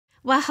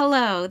Well,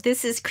 hello,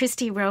 this is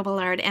Christi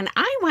Robillard, and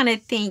I want to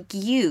thank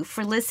you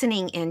for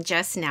listening in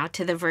just now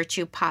to the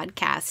Virtue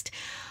Podcast.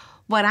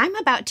 What I'm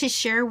about to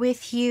share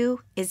with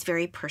you is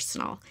very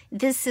personal.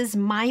 This is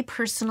my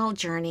personal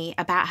journey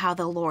about how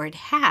the Lord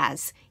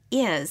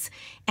is,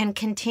 and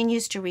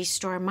continues to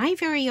restore my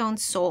very own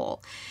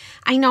soul.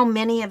 I know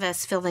many of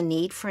us feel the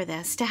need for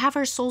this, to have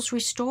our souls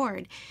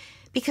restored,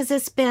 because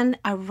it's been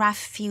a rough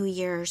few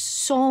years,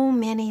 so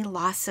many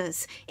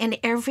losses in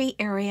every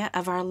area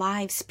of our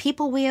lives.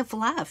 People we have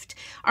loved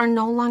are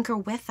no longer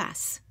with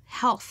us.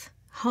 Health,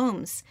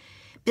 homes,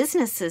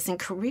 businesses and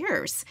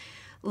careers,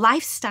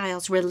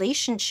 lifestyles,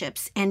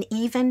 relationships, and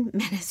even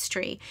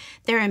ministry.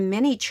 There are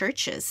many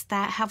churches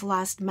that have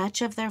lost much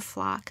of their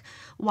flock,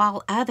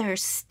 while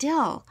others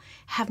still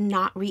have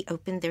not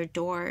reopened their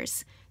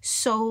doors.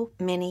 So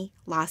many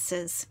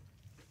losses.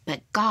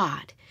 But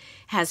God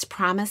has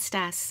promised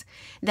us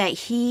that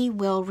He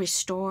will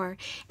restore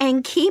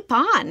and keep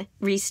on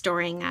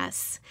restoring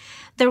us.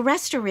 The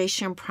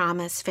restoration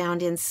promise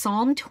found in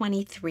Psalm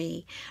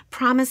 23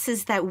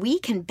 promises that we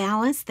can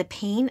balance the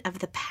pain of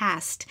the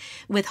past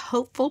with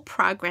hopeful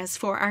progress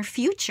for our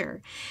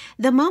future.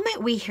 The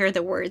moment we hear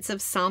the words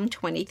of Psalm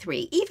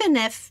 23, even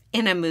if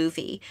in a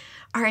movie,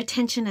 our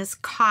attention is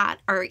caught,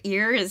 our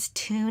ear is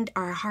tuned,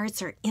 our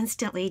hearts are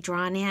instantly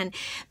drawn in,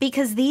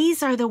 because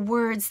these are the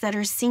words that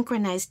are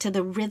synchronized to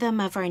the rhythm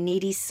of our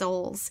needy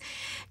souls.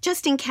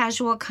 Just in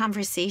casual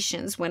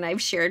conversations, when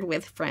I've shared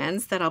with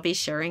friends that I'll be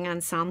sharing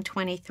on Psalm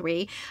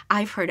 23,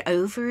 I've heard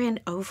over and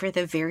over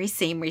the very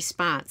same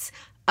response.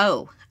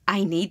 Oh,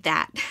 I need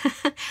that.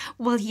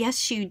 Well,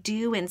 yes, you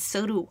do, and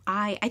so do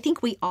I. I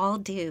think we all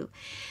do.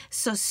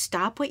 So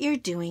stop what you're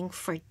doing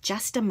for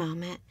just a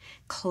moment,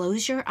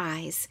 close your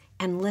eyes,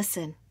 and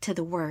listen to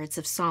the words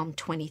of Psalm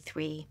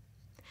 23.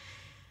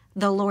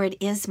 The Lord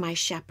is my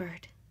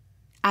shepherd.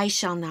 I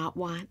shall not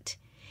want.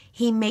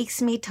 He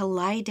makes me to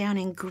lie down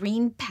in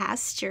green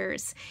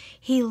pastures.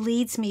 He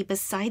leads me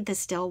beside the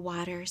still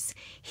waters.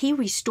 He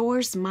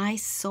restores my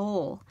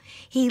soul.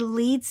 He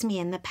leads me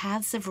in the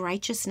paths of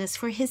righteousness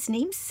for His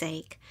name's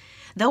sake.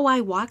 Though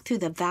I walk through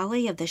the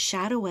valley of the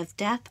shadow of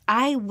death,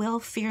 I will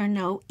fear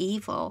no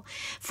evil.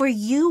 For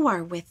You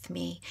are with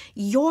me.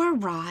 Your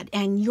rod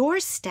and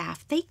Your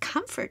staff, they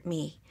comfort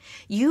me.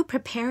 You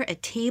prepare a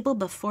table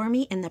before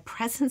me in the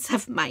presence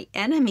of my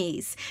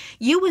enemies.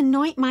 You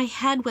anoint my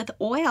head with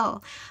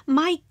oil.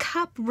 My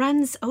cup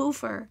runs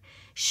over.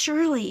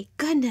 Surely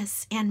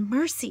goodness and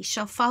mercy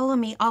shall follow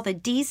me all the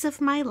days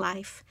of my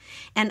life,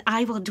 and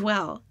I will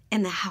dwell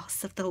in the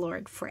house of the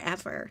Lord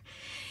forever.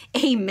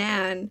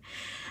 Amen.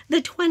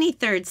 The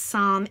 23rd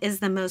Psalm is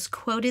the most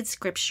quoted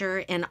scripture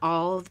in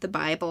all of the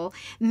Bible.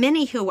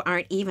 Many who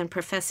aren't even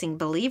professing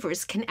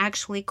believers can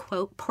actually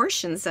quote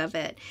portions of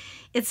it.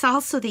 It's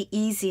also the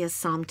easiest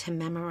psalm to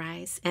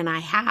memorize, and I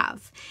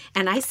have,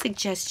 and I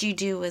suggest you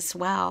do as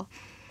well.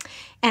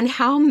 And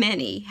how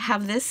many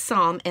have this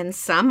psalm in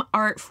some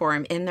art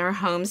form in their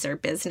homes or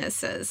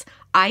businesses?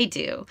 I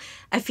do.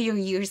 A few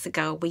years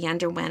ago, we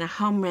underwent a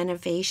home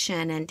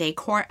renovation and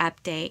decor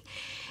update,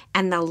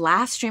 and the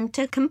last room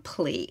to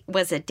complete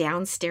was a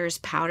downstairs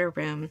powder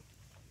room.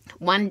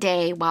 One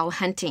day, while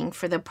hunting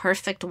for the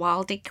perfect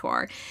wall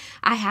decor,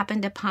 I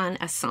happened upon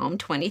a Psalm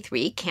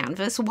 23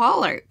 canvas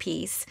wall art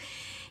piece.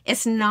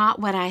 It's not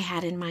what I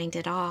had in mind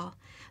at all,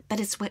 but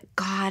it's what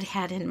God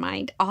had in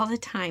mind all the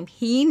time.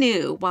 He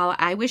knew while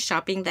I was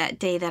shopping that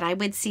day that I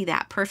would see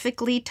that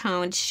perfectly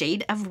toned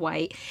shade of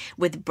white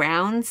with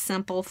brown,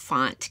 simple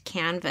font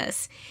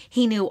canvas.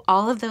 He knew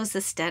all of those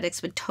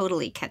aesthetics would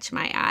totally catch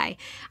my eye.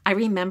 I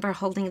remember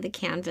holding the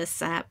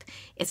canvas up.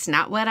 It's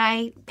not what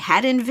I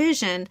had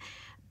envisioned,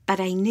 but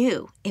I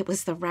knew it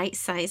was the right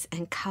size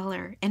and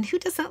color. And who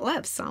doesn't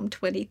love Psalm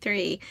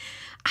 23?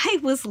 I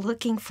was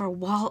looking for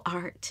wall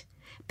art,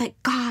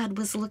 but God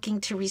was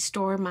looking to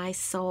restore my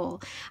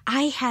soul.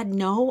 I had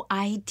no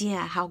idea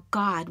how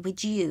God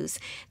would use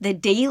the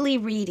daily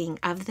reading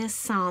of this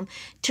psalm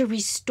to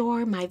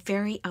restore my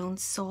very own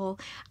soul.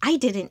 I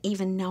didn't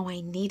even know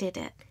I needed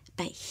it,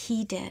 but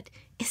He did.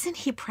 Isn't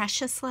He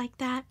precious like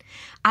that?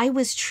 I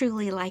was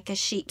truly like a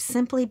sheep,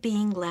 simply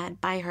being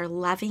led by her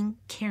loving,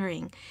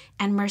 caring,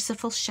 and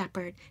merciful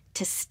shepherd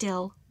to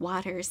still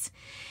waters.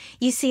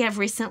 You see, I've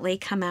recently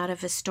come out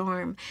of a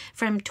storm.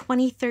 From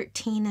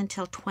 2013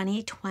 until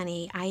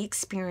 2020, I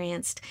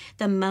experienced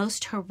the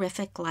most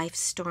horrific life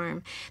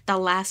storm, the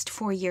last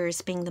 4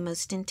 years being the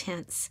most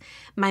intense.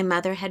 My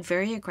mother had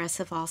very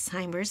aggressive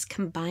Alzheimer's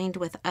combined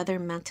with other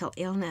mental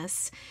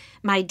illness.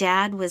 My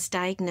dad was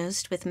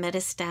diagnosed with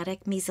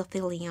metastatic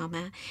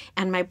mesothelioma,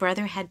 and my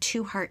brother had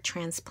 2 heart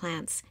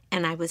transplants,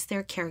 and I was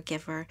their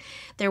caregiver.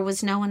 There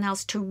was no one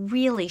else to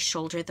really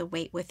shoulder the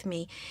weight with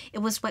me. It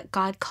was what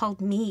God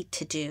called me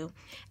to do.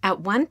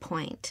 At one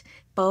point,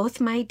 both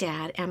my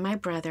dad and my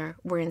brother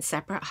were in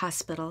separate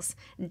hospitals,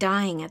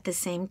 dying at the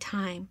same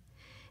time.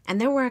 And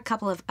there were a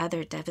couple of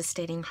other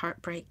devastating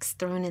heartbreaks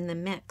thrown in the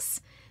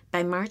mix.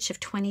 By March of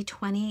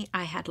 2020,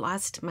 I had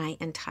lost my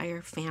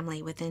entire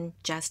family within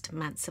just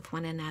months of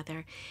one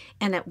another.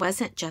 And it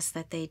wasn't just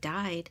that they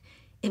died,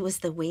 it was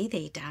the way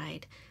they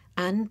died.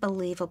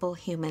 unbelievable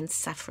human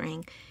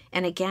suffering.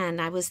 And again,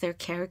 I was their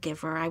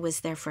caregiver. I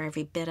was there for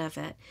every bit of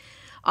it.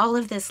 All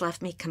of this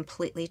left me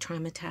completely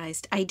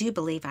traumatized. I do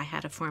believe I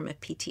had a form of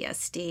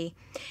PTSD.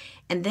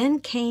 And then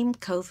came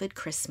COVID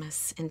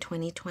Christmas in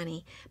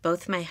 2020.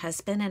 Both my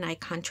husband and I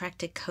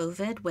contracted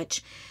COVID,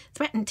 which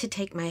threatened to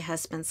take my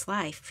husband's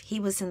life. He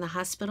was in the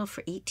hospital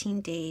for 18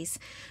 days,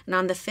 and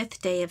on the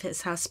 5th day of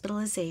his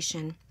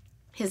hospitalization,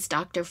 his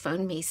doctor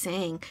phoned me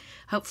saying,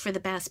 "Hope for the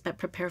best, but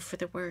prepare for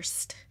the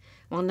worst."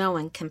 Well, no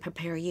one can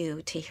prepare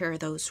you to hear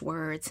those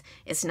words.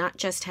 It's not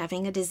just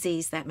having a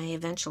disease that may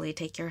eventually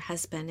take your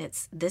husband.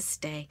 It's this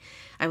day.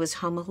 I was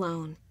home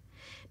alone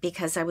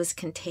because I was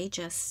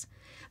contagious.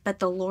 But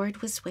the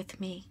Lord was with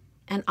me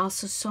and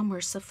also so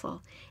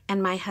merciful.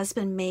 And my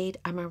husband made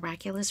a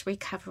miraculous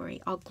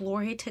recovery. All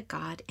glory to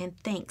God and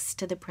thanks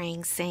to the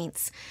praying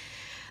saints.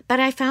 But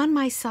I found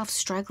myself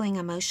struggling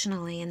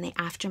emotionally in the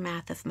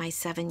aftermath of my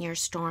 7-year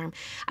storm.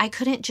 I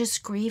couldn't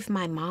just grieve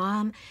my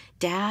mom,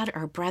 dad,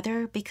 or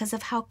brother because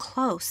of how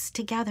close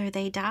together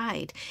they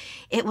died.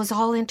 It was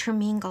all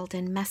intermingled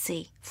and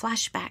messy.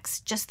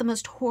 Flashbacks, just the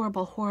most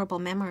horrible, horrible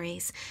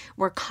memories,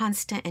 were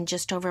constant and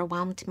just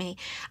overwhelmed me.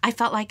 I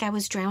felt like I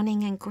was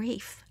drowning in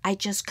grief. I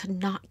just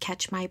could not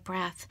catch my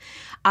breath.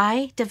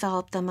 I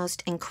developed the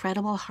most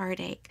incredible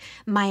heartache.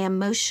 My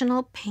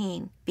emotional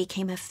pain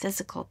became a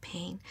physical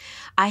pain.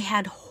 I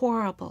had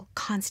horrible,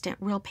 constant,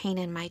 real pain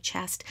in my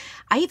chest.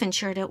 I even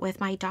shared it with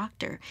my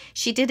doctor.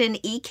 She did an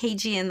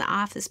EKG in the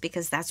office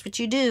because that's what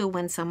you do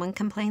when someone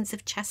complains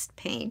of chest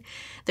pain.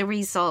 The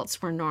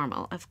results were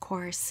normal, of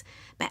course,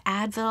 but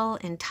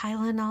Advil and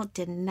Tylenol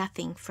did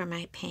nothing for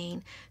my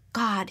pain.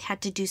 God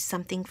had to do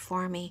something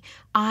for me.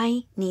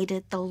 I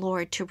needed the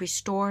Lord to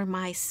restore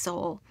my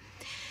soul.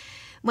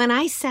 When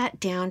I sat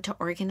down to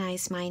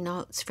organize my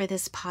notes for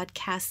this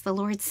podcast, the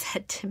Lord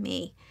said to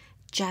me,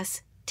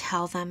 "Just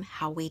tell them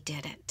how we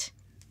did it."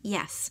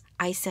 Yes,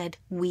 I said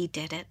we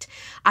did it.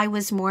 I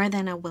was more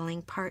than a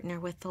willing partner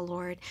with the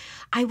Lord.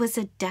 I was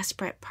a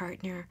desperate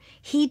partner.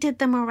 He did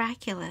the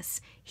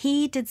miraculous.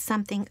 He did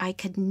something I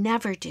could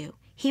never do.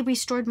 He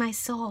restored my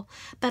soul,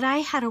 but I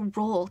had a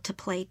role to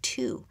play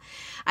too.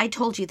 I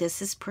told you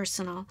this is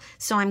personal,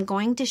 so I'm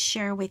going to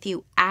share with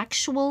you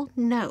actual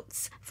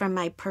notes from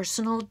my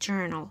personal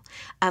journal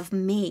of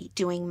me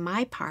doing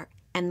my part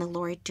and the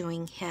Lord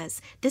doing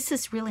His. This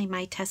is really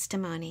my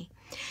testimony.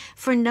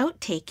 For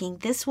note-taking,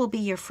 this will be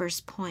your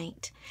first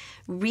point.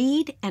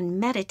 Read and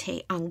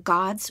meditate on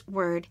God's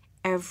Word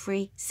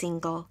every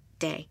single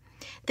day.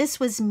 This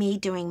was me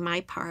doing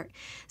my part.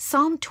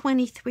 Psalm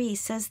 23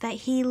 says that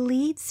He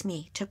leads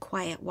me to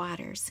quiet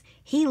waters.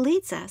 He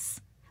leads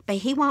us, but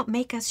He won't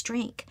make us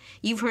drink.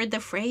 You've heard the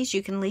phrase,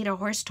 you can lead a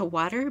horse to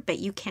water, but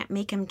you can't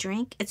make him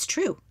drink. It's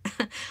true.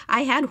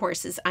 I had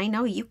horses. I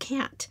know you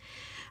can't.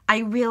 I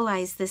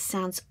realize this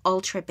sounds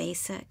ultra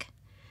basic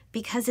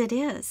because it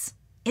is.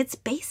 It's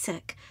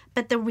basic,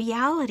 but the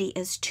reality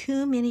is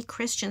too many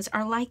Christians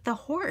are like the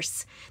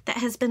horse that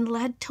has been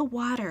led to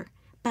water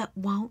but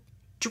won't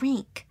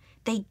drink.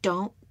 They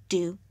don't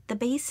do the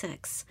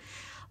basics.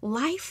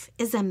 Life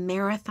is a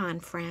marathon,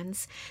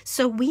 friends,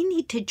 so we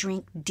need to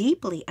drink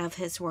deeply of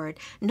His Word,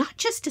 not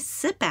just to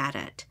sip at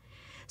it.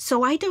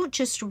 So I don't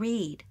just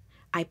read,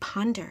 I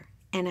ponder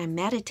and I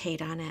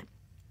meditate on it.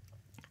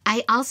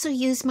 I also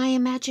use my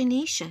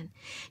imagination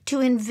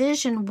to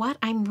envision what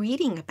I'm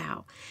reading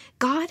about.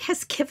 God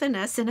has given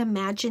us an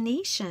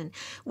imagination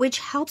which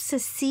helps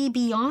us see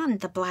beyond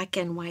the black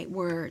and white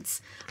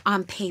words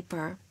on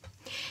paper.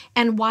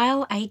 And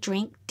while I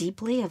drank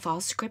deeply of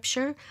all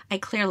Scripture, I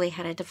clearly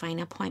had a divine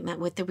appointment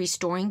with the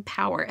restoring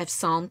power of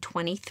Psalm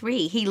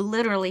 23. He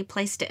literally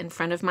placed it in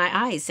front of my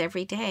eyes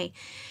every day.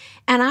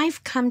 And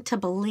I've come to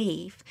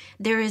believe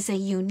there is a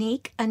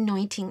unique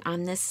anointing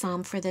on this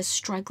psalm for the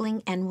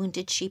struggling and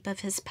wounded sheep of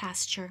His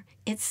pasture.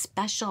 It's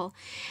special.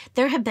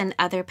 There have been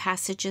other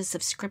passages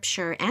of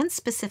Scripture and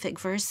specific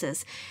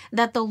verses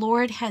that the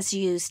Lord has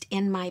used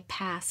in my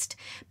past,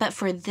 but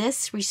for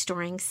this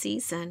restoring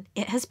season,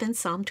 it has been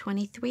Psalm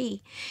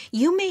 23.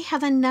 You may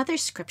have another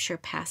Scripture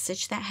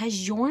passage that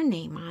has your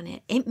name on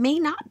it. It may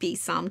not be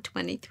Psalm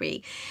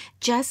 23.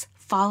 Just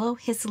follow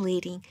His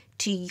leading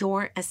to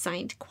your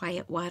assigned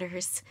quiet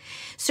waters.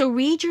 So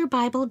read your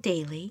Bible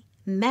daily,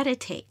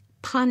 meditate,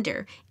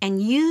 ponder,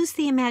 and use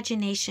the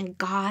imagination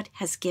God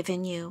has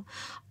given you.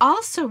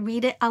 Also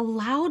read it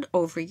aloud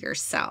over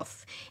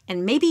yourself.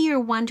 And maybe you're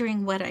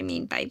wondering what I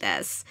mean by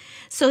this.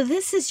 So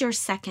this is your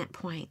second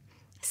point.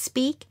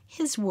 Speak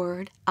His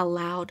Word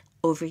aloud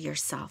over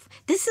yourself.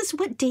 This is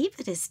what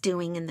David is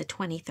doing in the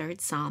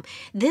 23rd Psalm.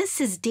 This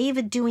is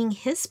David doing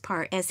his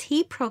part as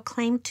he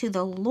proclaimed to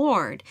the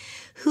Lord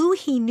who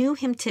He knew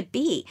Him to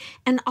be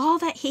and all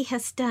that He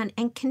has done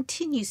and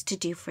continues to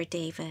do for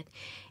David.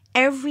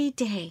 Every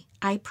day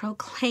I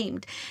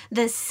proclaimed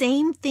the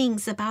same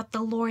things about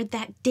the Lord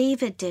that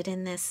David did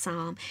in this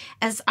psalm.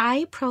 As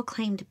I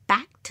proclaimed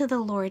back to the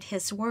Lord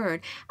his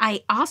word,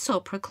 I also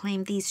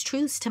proclaimed these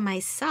truths to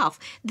myself.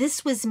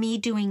 This was me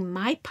doing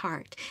my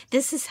part.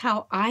 This is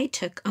how I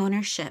took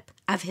ownership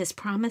of his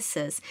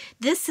promises.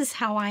 This is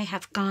how I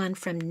have gone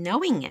from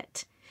knowing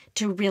it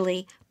to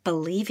really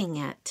believing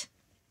it.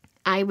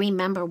 I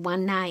remember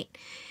one night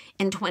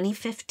in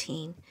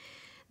 2015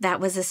 that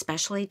was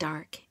especially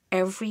dark.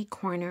 Every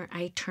corner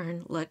I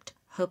turned looked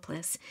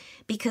hopeless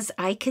because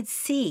I could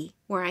see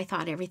where I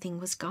thought everything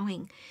was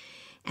going.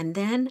 And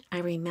then I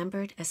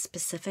remembered a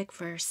specific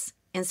verse.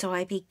 And so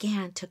I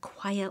began to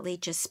quietly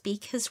just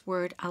speak his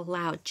word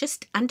aloud,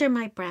 just under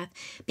my breath,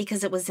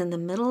 because it was in the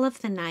middle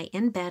of the night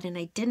in bed and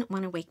I didn't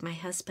want to wake my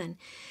husband.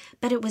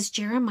 But it was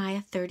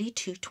Jeremiah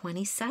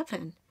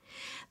 32:27.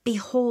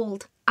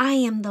 Behold, I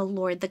am the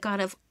Lord, the God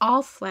of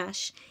all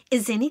flesh.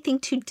 Is anything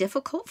too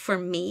difficult for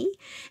me?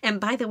 And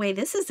by the way,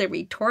 this is a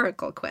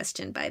rhetorical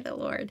question by the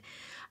Lord.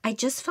 I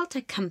just felt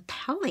it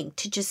compelling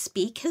to just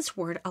speak his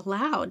word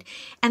aloud.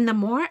 And the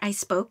more I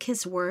spoke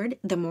his word,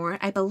 the more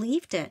I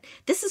believed it.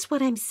 This is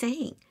what I'm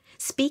saying.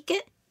 Speak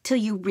it till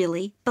you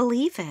really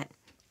believe it.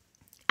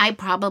 I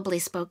probably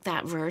spoke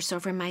that verse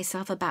over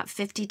myself about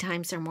 50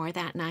 times or more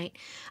that night.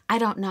 I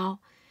don't know,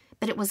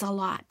 but it was a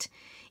lot.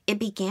 It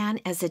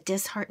began as a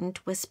disheartened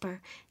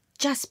whisper,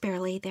 just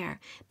barely there.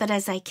 But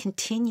as I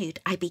continued,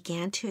 I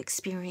began to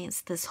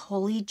experience this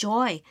holy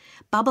joy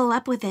bubble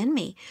up within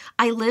me.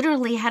 I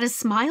literally had a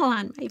smile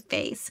on my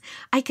face.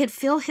 I could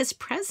feel his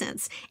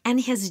presence and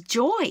his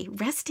joy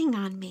resting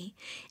on me.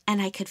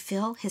 And I could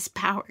feel his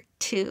power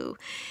too.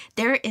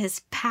 There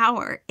is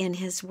power in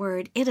his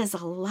word. It is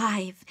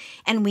alive.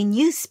 And when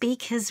you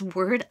speak his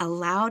word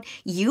aloud,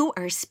 you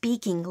are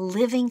speaking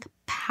living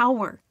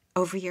power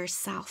over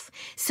yourself.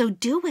 So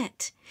do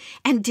it,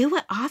 and do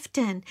it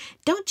often.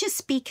 Don't just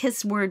speak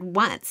his word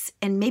once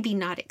and maybe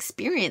not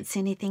experience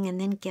anything and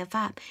then give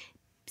up.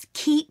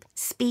 Keep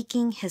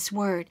speaking his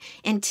word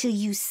until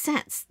you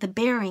sense the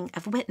bearing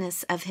of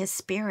witness of his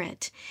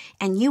spirit,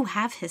 and you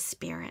have his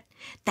spirit.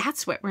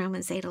 That's what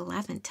Romans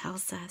 8:11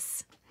 tells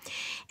us.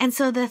 And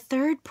so the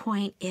third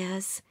point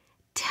is,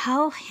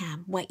 tell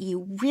him what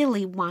you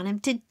really want him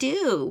to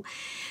do.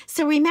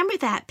 So remember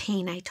that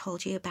pain I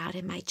told you about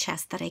in my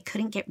chest that I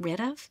couldn't get rid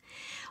of?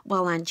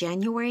 Well, on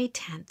January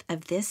 10th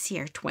of this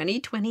year,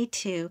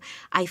 2022,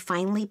 I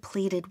finally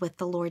pleaded with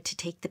the Lord to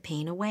take the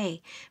pain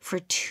away. For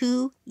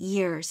 2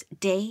 years,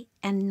 day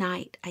and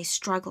night, I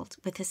struggled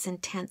with this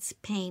intense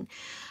pain.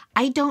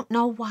 I don't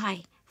know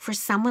why. For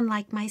someone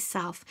like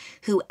myself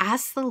who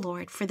asks the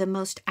Lord for the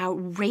most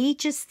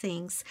outrageous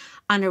things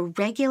on a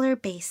regular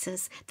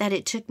basis, that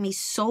it took me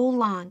so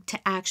long to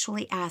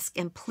actually ask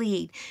and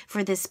plead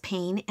for this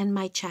pain in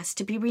my chest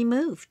to be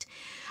removed.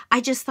 I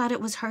just thought it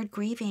was hard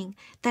grieving,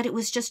 that it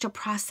was just a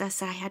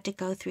process I had to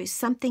go through,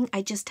 something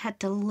I just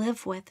had to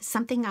live with,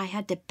 something I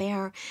had to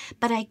bear,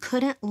 but I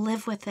couldn't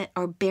live with it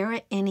or bear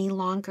it any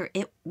longer.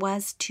 It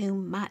was too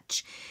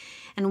much.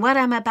 And what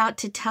I'm about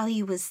to tell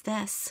you is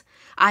this.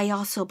 I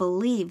also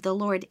believe the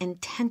Lord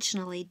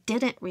intentionally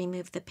didn't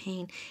remove the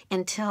pain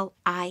until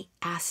I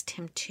asked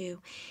him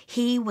to.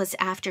 He was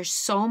after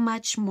so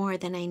much more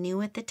than I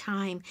knew at the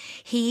time.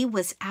 He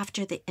was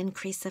after the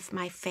increase of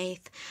my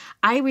faith.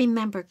 I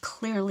remember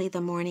clearly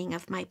the morning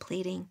of my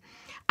pleading.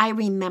 I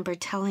remember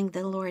telling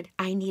the Lord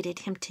I needed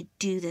him to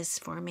do this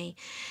for me.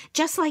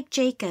 Just like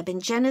Jacob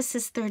in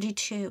Genesis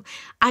 32,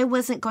 I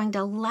wasn't going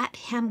to let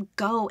him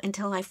go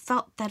until I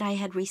felt that I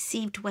had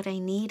received what I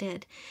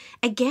needed.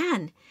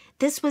 Again,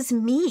 this was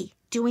me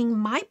doing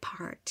my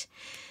part.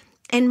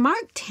 In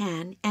Mark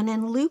 10 and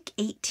in Luke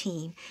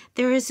 18,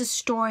 there is a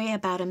story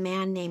about a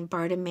man named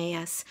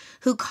Bartimaeus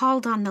who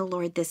called on the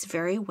Lord this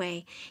very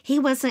way. He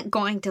wasn't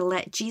going to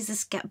let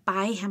Jesus get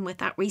by him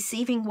without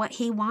receiving what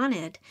he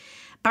wanted.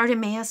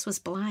 Bartimaeus was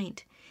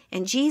blind,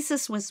 and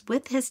Jesus was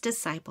with his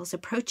disciples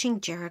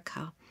approaching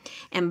Jericho.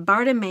 And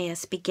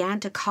Bartimaeus began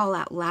to call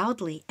out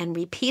loudly and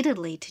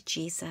repeatedly to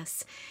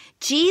Jesus,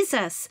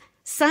 "Jesus,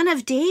 Son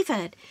of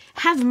David,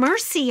 have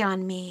mercy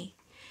on me."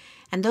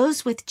 And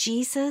those with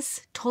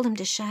Jesus told him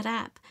to shut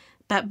up.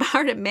 But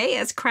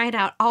Bartimaeus cried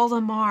out all the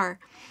more.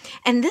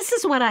 And this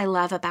is what I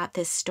love about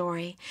this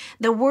story.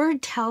 The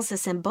word tells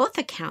us in both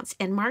accounts,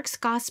 in Mark's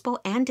gospel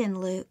and in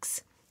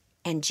Luke's,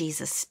 and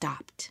Jesus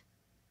stopped.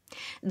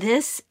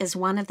 This is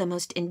one of the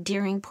most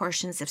endearing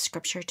portions of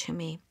Scripture to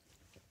me.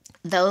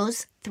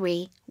 Those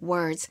 3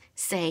 words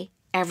say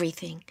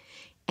everything,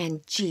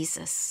 and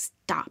Jesus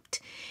stopped.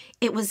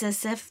 It was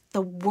as if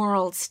the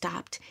world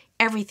stopped.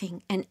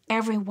 Everything and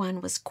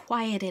everyone was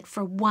quieted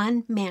for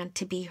one man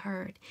to be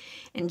heard.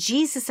 And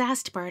Jesus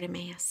asked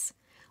Bartimaeus,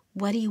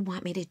 What do you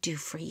want me to do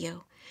for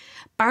you?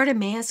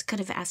 Bartimaeus could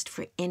have asked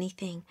for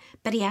anything,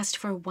 but he asked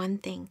for one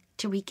thing,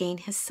 to regain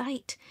his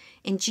sight.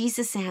 And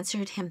Jesus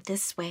answered him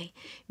this way,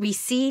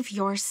 receive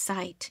your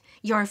sight.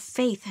 Your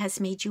faith has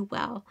made you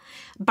well.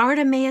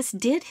 Bartimaeus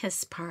did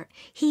his part.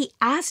 He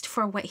asked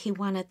for what he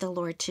wanted the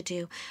Lord to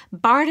do.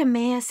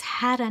 Bartimaeus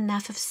had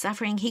enough of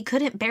suffering. He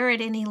couldn't bear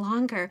it any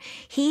longer.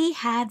 He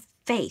had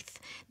faith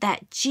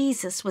that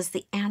Jesus was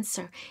the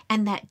answer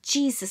and that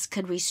Jesus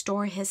could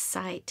restore his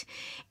sight.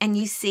 And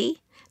you see,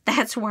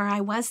 that's where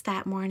I was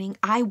that morning.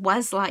 I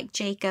was like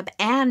Jacob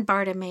and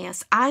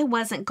Bartimaeus. I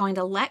wasn't going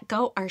to let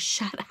go or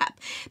shut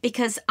up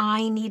because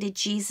I needed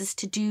Jesus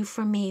to do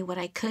for me what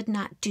I could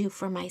not do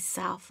for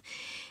myself.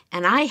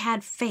 And I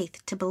had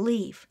faith to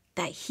believe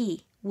that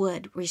he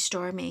would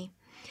restore me.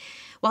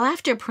 Well,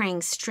 after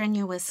praying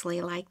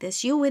strenuously like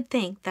this, you would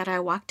think that I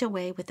walked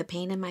away with the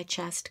pain in my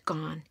chest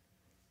gone.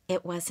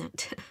 It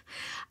wasn't.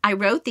 I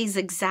wrote these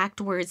exact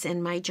words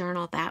in my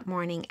journal that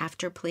morning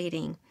after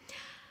pleading.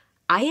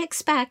 I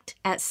expect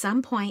at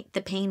some point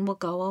the pain will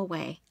go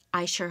away.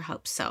 I sure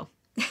hope so.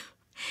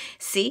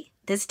 See,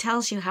 this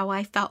tells you how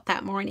I felt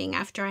that morning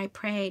after I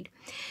prayed.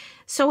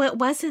 So it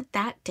wasn't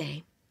that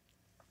day.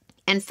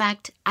 In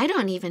fact, I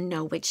don't even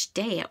know which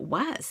day it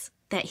was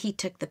that he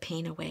took the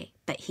pain away,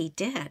 but he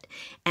did.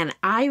 And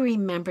I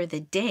remember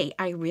the day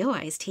I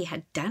realized he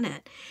had done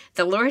it.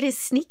 The Lord is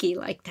sneaky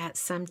like that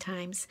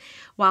sometimes.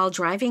 While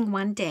driving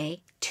one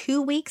day,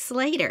 2 weeks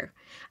later,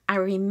 I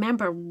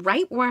remember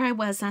right where I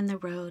was on the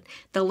road,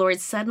 the Lord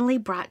suddenly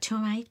brought to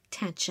my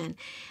attention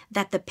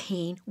that the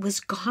pain was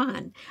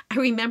gone. I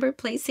remember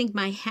placing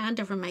my hand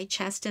over my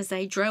chest as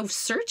I drove,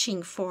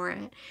 searching for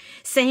it,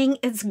 saying,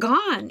 it's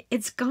gone,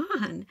 it's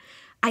gone.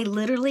 I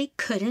literally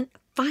couldn't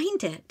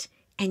find it.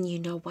 And you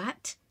know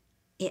what?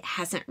 It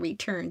hasn't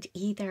returned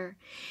either.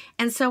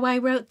 And so I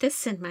wrote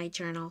this in my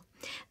journal.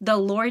 The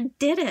Lord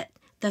did it.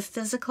 The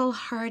physical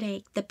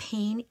heartache, the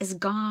pain is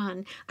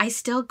gone. I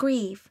still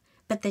grieve,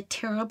 but the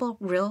terrible,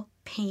 real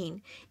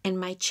pain in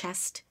my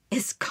chest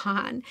is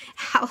gone.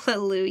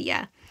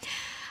 Hallelujah.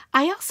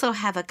 I also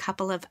have a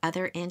couple of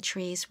other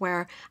entries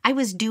where I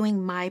was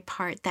doing my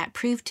part that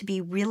proved to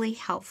be really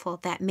helpful,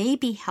 that may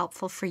be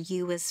helpful for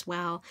you as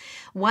well.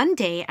 One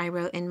day I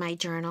wrote in my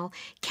journal,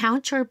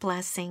 count your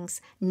blessings,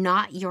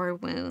 not your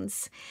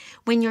wounds.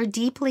 When you're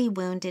deeply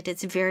wounded,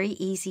 it's very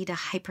easy to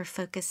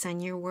hyperfocus on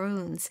your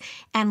wounds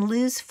and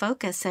lose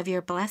focus of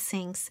your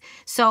blessings.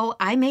 So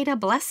I made a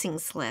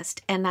blessings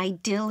list and I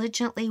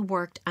diligently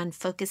worked on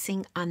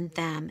focusing on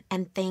them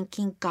and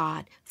thanking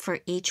God for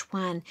each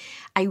one.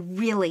 I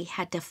really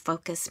had to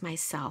focus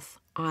myself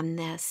on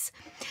this.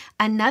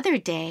 Another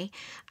day,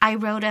 I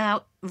wrote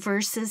out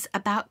verses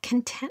about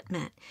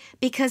contentment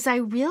because I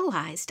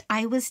realized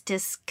I was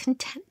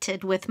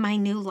discontented with my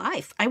new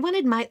life. I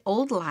wanted my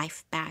old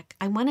life back.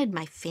 I wanted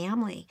my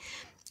family.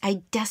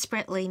 I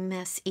desperately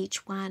miss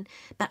each one,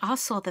 but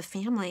also the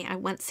family I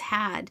once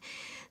had.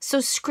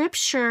 So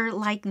scripture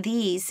like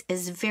these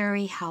is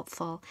very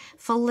helpful.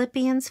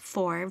 Philippians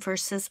 4,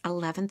 verses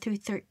 11 through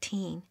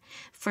 13.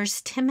 1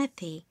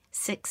 Timothy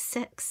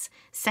 6:6,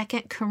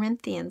 2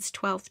 Corinthians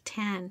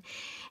 12:10,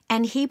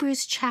 and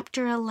Hebrews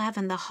chapter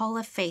 11, the Hall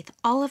of Faith,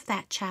 all of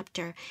that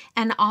chapter,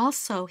 and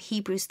also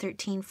Hebrews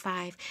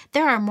 13:5.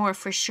 There are more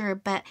for sure,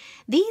 but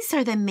these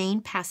are the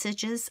main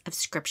passages of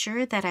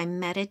scripture that I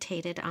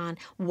meditated on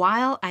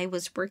while I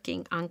was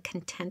working on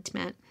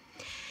contentment.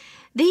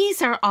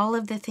 These are all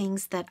of the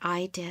things that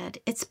I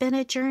did. It's been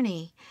a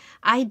journey.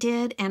 I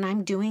did, and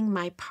I'm doing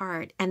my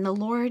part, and the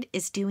Lord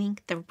is doing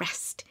the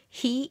rest.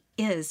 He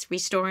is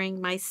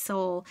restoring my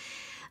soul.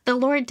 The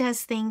Lord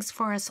does things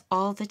for us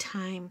all the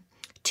time,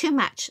 too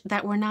much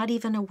that we're not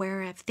even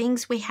aware of,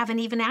 things we haven't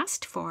even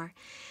asked for.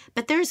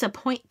 But there's a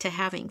point to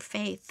having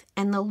faith,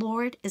 and the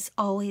Lord is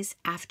always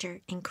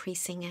after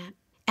increasing it.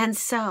 And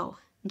so,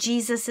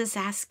 Jesus is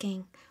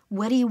asking,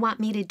 what do you want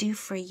me to do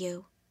for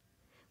you?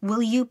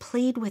 Will you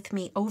plead with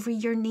me over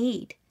your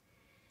need?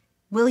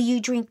 Will you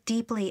drink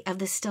deeply of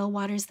the still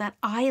waters that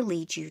I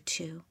lead you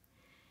to?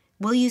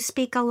 Will you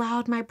speak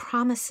aloud my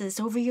promises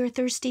over your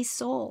thirsty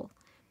soul?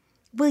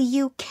 Will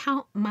you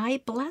count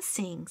my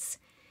blessings?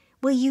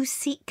 Will you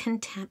seek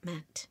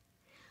contentment?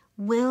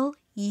 Will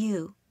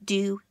you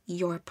do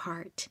your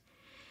part?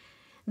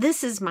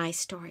 This is my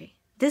story.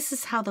 This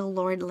is how the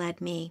Lord led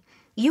me.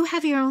 You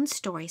have your own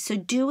story, so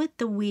do it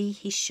the way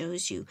He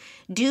shows you.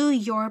 Do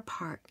your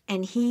part,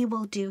 and He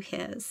will do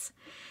His.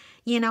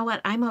 You know what?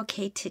 I'm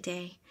okay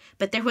today,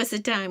 but there was a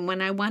time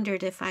when I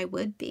wondered if I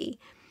would be.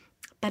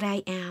 But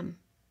I am,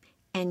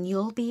 and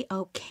you'll be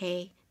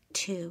okay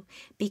too,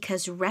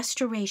 because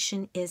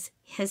restoration is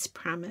His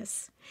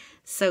promise.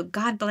 So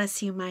God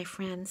bless you, my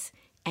friends,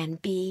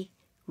 and be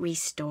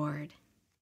restored.